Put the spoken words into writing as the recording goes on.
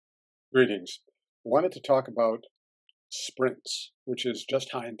Greetings. Wanted to talk about sprints, which is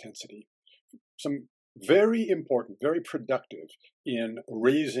just high intensity. Some very important, very productive in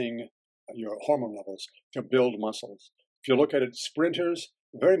raising your hormone levels to build muscles. If you look at it, sprinters,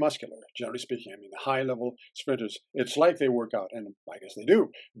 very muscular, generally speaking. I mean, the high level sprinters, it's like they work out, and I guess they do,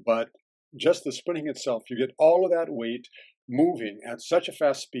 but just the sprinting itself, you get all of that weight moving at such a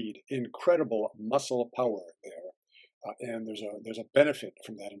fast speed, incredible muscle power there. And there's a benefit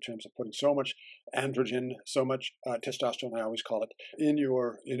from that in terms of putting so much androgen, so much testosterone, I always call it, into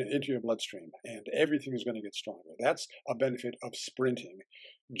your bloodstream, and everything is going to get stronger. That's a benefit of sprinting.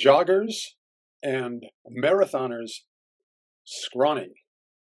 Joggers and marathoners, scrawny.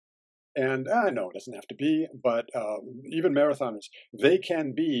 And I know it doesn't have to be, but even marathoners, they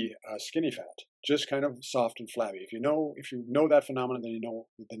can be skinny fat, just kind of soft and flabby. If you know that phenomenon, then you know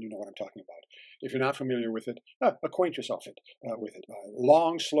what I'm talking about. If you're not familiar with it, acquaint yourself with it.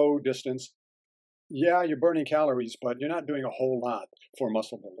 Long, slow distance. Yeah, you're burning calories, but you're not doing a whole lot for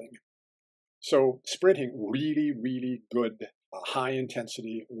muscle building. So sprinting, really, really good, high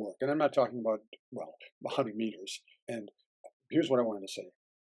intensity work. And I'm not talking about 100 meters. And here's what I wanted to say.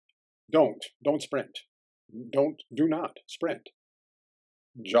 Don't sprint. Do not sprint.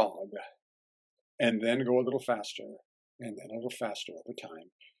 Jog. And then go a little faster, and then a little faster over time.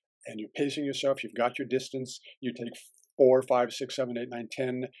 And you're pacing yourself. You've got your distance. You take 4, 5, 6, 7, 8, 9,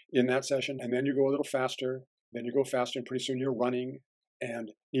 10 in that session, and then you go a little faster. Then you go faster, and pretty soon you're running.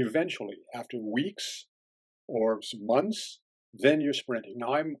 And eventually, after weeks or some months, then you're sprinting.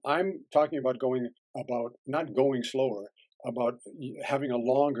 Now, I'm talking about not going slower, about having a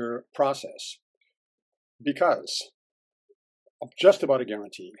longer process, because I'm just about a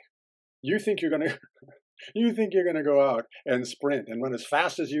guarantee. You think you're going to go out and sprint and run as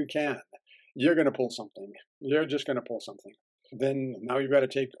fast as you can. You're going to pull something. You're just going to pull something. Then now you've got to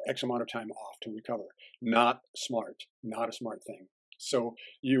take X amount of time off to recover. Not smart. Not a smart thing. So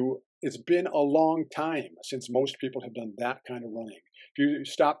it's been a long time since most people have done that kind of running. If you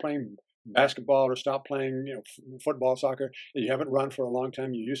stop playing basketball or stop playing, football, soccer, and you haven't run for a long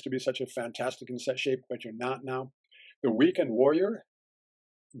time, you used to be such a fantastic and set shape, but you're not now. The weekend warrior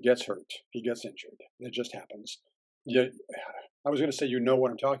gets hurt. He gets injured. It just happens. I was going to say you know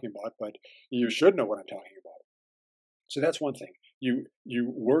what I'm talking about, but you should know what I'm talking about. So that's one thing. You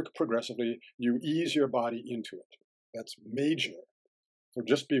work progressively. You ease your body into it. That's major. Or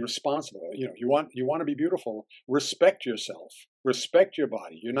just be responsible. You want to be beautiful. Respect yourself. Respect your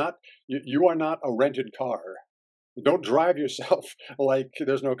body. You are not a rented car. Don't drive yourself like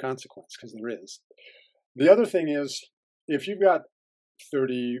there's no consequence, because there is. The other thing is, if you've got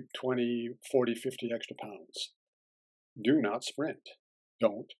 30, 20, 40, 50 extra pounds, do not sprint.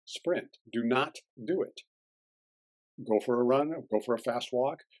 Don't sprint. Do not do it. Go for a run, go for a fast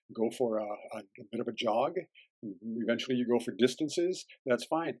walk, go for a bit of a jog. Eventually you go for distances. That's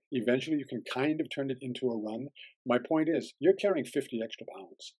fine. Eventually you can kind of turn it into a run. My point is, you're carrying 50 extra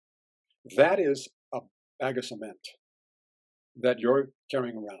pounds. That is a bag of cement that you're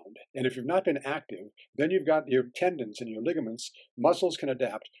carrying around. And if you've not been active, then you've got your tendons and your ligaments. Muscles can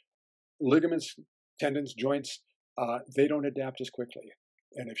adapt. Ligaments, tendons, joints, they don't adapt as quickly.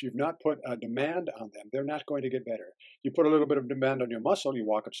 And if you've not put a demand on them, they're not going to get better. You put a little bit of demand on your muscle, you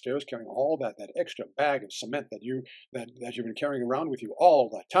walk upstairs carrying all that extra bag of cement that you've been carrying around with you all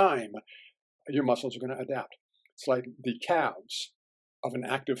the time, your muscles are going to adapt. It's like the calves of an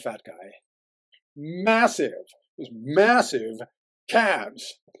active fat guy. Massive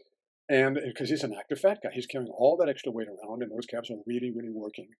calves. And because he's an active fat guy, he's carrying all that extra weight around, and those calves are really, really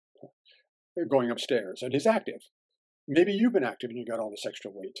working. They're going upstairs, and he's active. Maybe you've been active and you got all this extra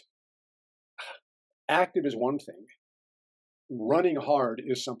weight. Active is one thing. Running hard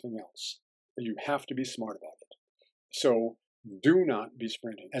is something else. You have to be smart about it. So do not be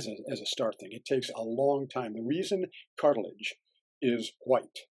sprinting as a start thing. It takes a long time. The reason cartilage is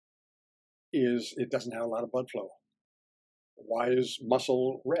white is it doesn't have a lot of blood flow. Why is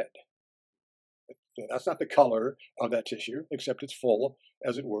muscle red? That's not the color of that tissue, except it's full,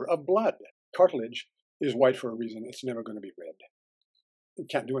 as it were, of blood. Cartilage is white for a reason. It's never going to be red. You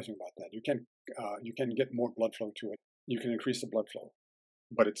can't do anything about that. You can get more blood flow to it. You can increase the blood flow,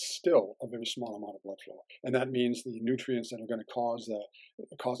 but it's still a very small amount of blood flow, and that means the nutrients that are going to cause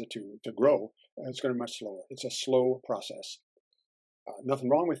it to grow, it's going to be much slower. It's a slow process. Nothing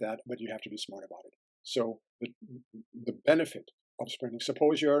wrong with that, but you have to be smart about it. So the benefit of sprinting.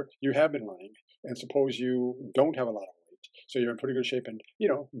 Suppose you have been running, and suppose you don't have a lot of weight, so you're in pretty good shape, and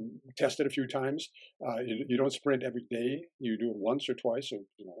test it a few times. You don't sprint every day. You do it once or twice, or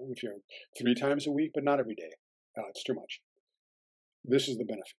if you're 3 times a week, but not every day. It's too much. This is the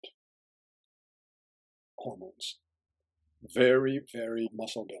benefit. hormones. Very, very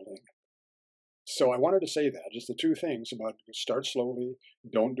muscle building. So I wanted to say that, just the two things about start slowly,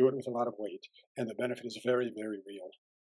 don't do it with a lot of weight, and the benefit is very, very real.